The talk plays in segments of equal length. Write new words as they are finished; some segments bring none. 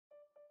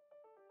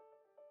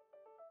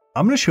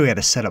I'm going to show you how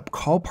to set up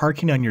call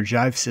parking on your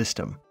Jive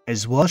system,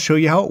 as well as show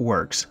you how it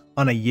works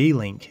on a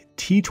Yealink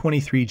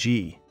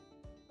T23G.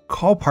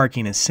 Call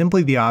parking is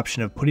simply the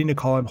option of putting a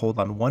call on hold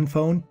on one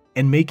phone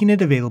and making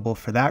it available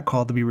for that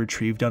call to be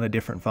retrieved on a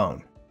different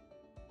phone.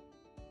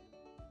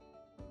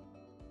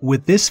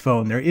 With this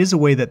phone, there is a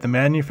way that the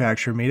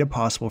manufacturer made it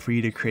possible for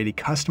you to create a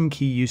custom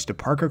key used to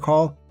park a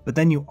call, but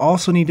then you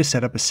also need to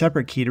set up a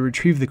separate key to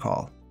retrieve the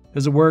call.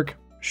 Does it work?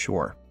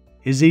 Sure.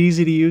 Is it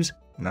easy to use?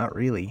 Not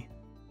really.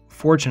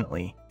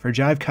 Fortunately, for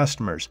Jive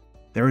customers,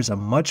 there is a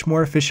much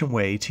more efficient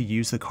way to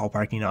use the call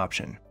parking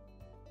option.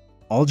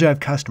 All Jive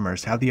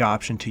customers have the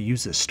option to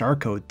use the star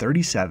code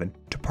 37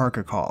 to park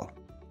a call.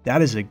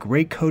 That is a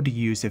great code to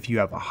use if you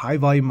have a high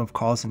volume of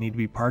calls that need to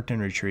be parked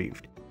and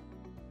retrieved.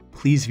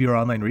 Please view our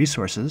online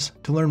resources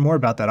to learn more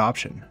about that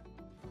option.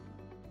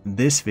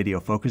 This video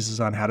focuses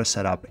on how to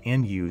set up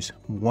and use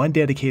one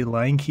dedicated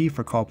line key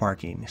for call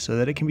parking so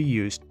that it can be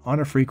used on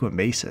a frequent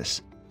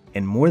basis,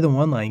 and more than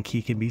one line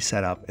key can be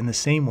set up in the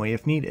same way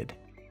if needed.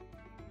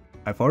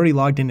 I've already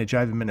logged into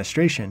Jive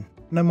administration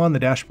and I'm on the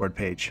dashboard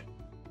page.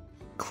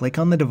 Click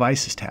on the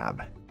Devices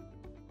tab.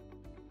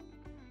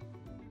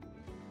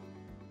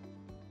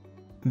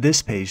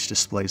 This page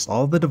displays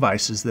all of the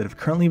devices that have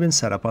currently been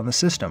set up on the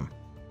system.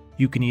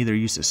 You can either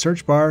use the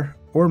search bar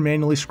or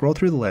manually scroll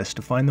through the list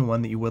to find the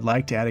one that you would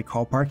like to add a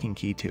call parking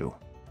key to.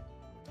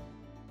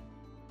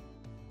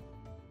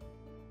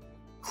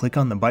 Click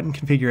on the Button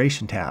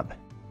Configuration tab.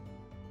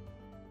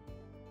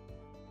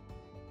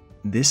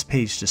 This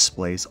page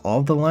displays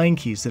all of the line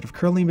keys that have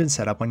currently been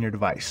set up on your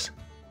device.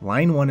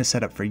 Line 1 is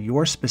set up for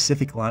your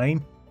specific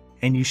line,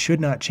 and you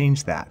should not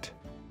change that.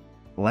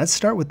 Let's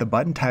start with the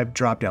button type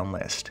drop-down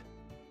list.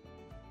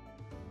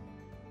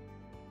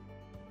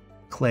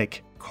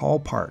 Click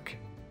Call Park.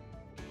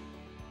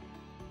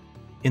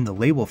 In the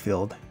label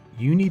field,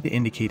 you need to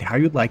indicate how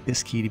you'd like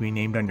this key to be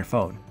named on your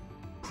phone.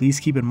 Please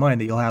keep in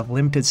mind that you'll have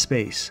limited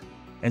space,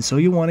 and so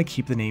you'll want to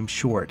keep the name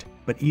short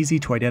but easy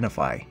to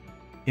identify.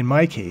 In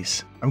my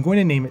case, I'm going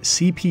to name it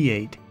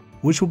CP8,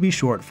 which will be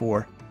short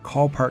for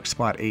Call Park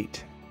Spot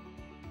 8.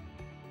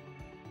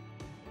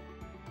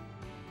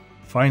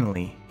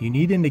 Finally, you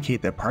need to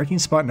indicate the parking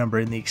spot number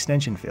in the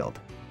extension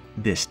field.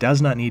 This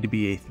does not need to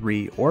be a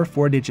 3 or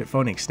 4-digit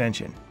phone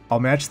extension.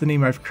 I'll match the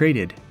name I've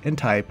created and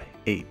type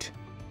 8.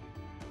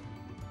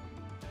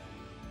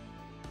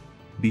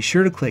 Be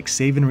sure to click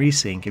Save and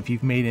Resync if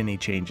you've made any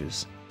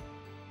changes.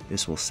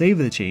 This will save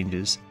the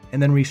changes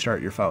and then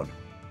restart your phone.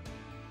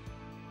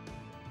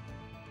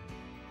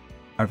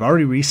 I've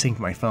already resynced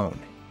my phone,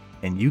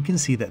 and you can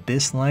see that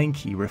this line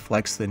key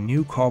reflects the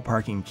new call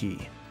parking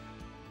key.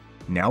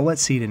 Now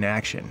let's see it in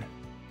action.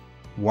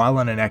 While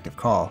on an active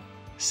call,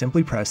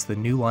 simply press the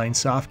new line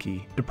soft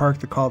key to park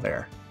the call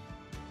there.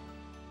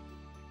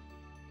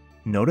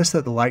 Notice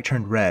that the light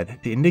turned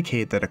red to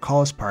indicate that a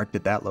call is parked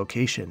at that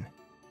location.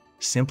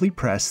 Simply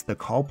press the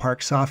Call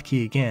Park soft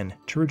key again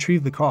to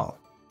retrieve the call.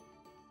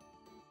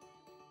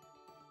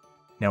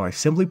 Now I've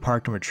simply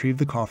parked and retrieved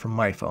the call from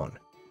my phone,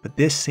 but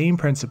this same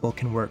principle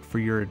can work for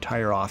your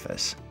entire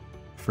office.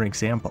 For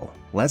example,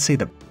 let's say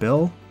that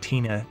Bill,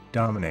 Tina,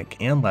 Dominic,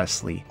 and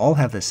Leslie all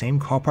have the same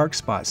call park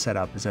spot set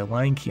up as a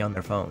line key on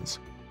their phones.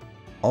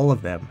 All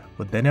of them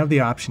would then have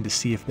the option to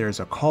see if there is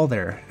a call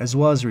there as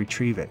well as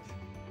retrieve it.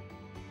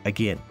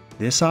 Again,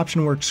 this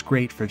option works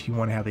great for if you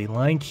want to have a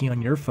line key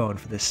on your phone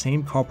for the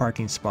same call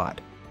parking spot.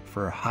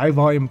 For high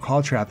volume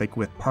call traffic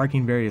with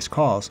parking various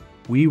calls,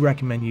 we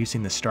recommend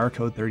using the star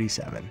code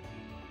 37.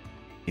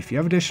 If you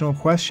have additional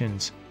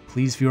questions,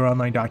 please view our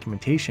online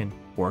documentation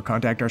or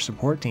contact our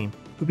support team,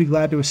 who'll be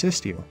glad to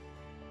assist you.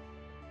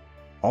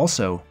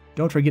 Also,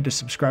 don't forget to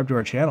subscribe to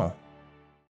our channel.